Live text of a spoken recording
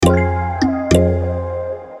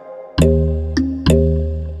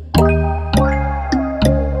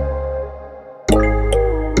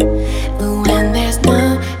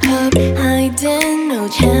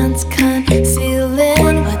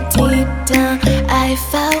I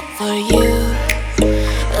felt for you.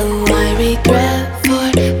 Oh, I regret for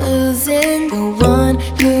losing the one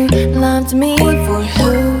who loved me, for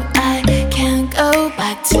who I can't go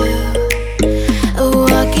back to.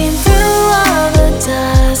 Walking through all the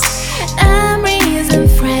dust, memories and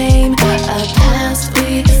frame, a past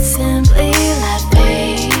we simply let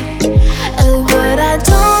fade. Oh, but I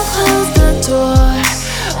don't close the door,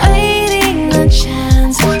 waiting a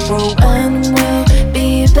chance for when we'll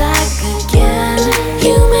be back again.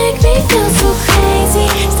 You make me feel so crazy,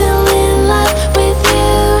 still in love with you.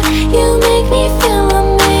 You make me feel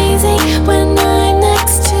amazing when I'm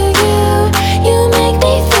next to you. You make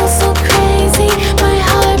me feel so crazy, my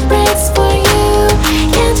heart breaks for you.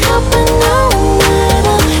 Can't help but know that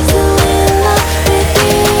I'm still in love with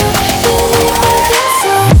you. You make me feel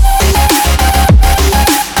so.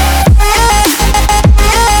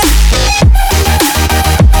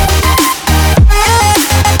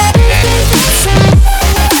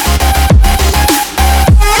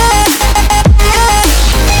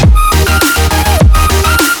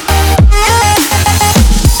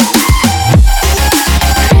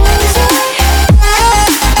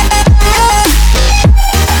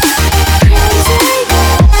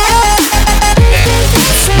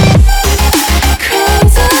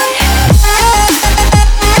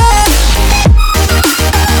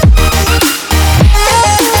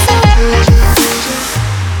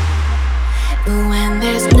 When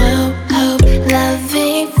there's no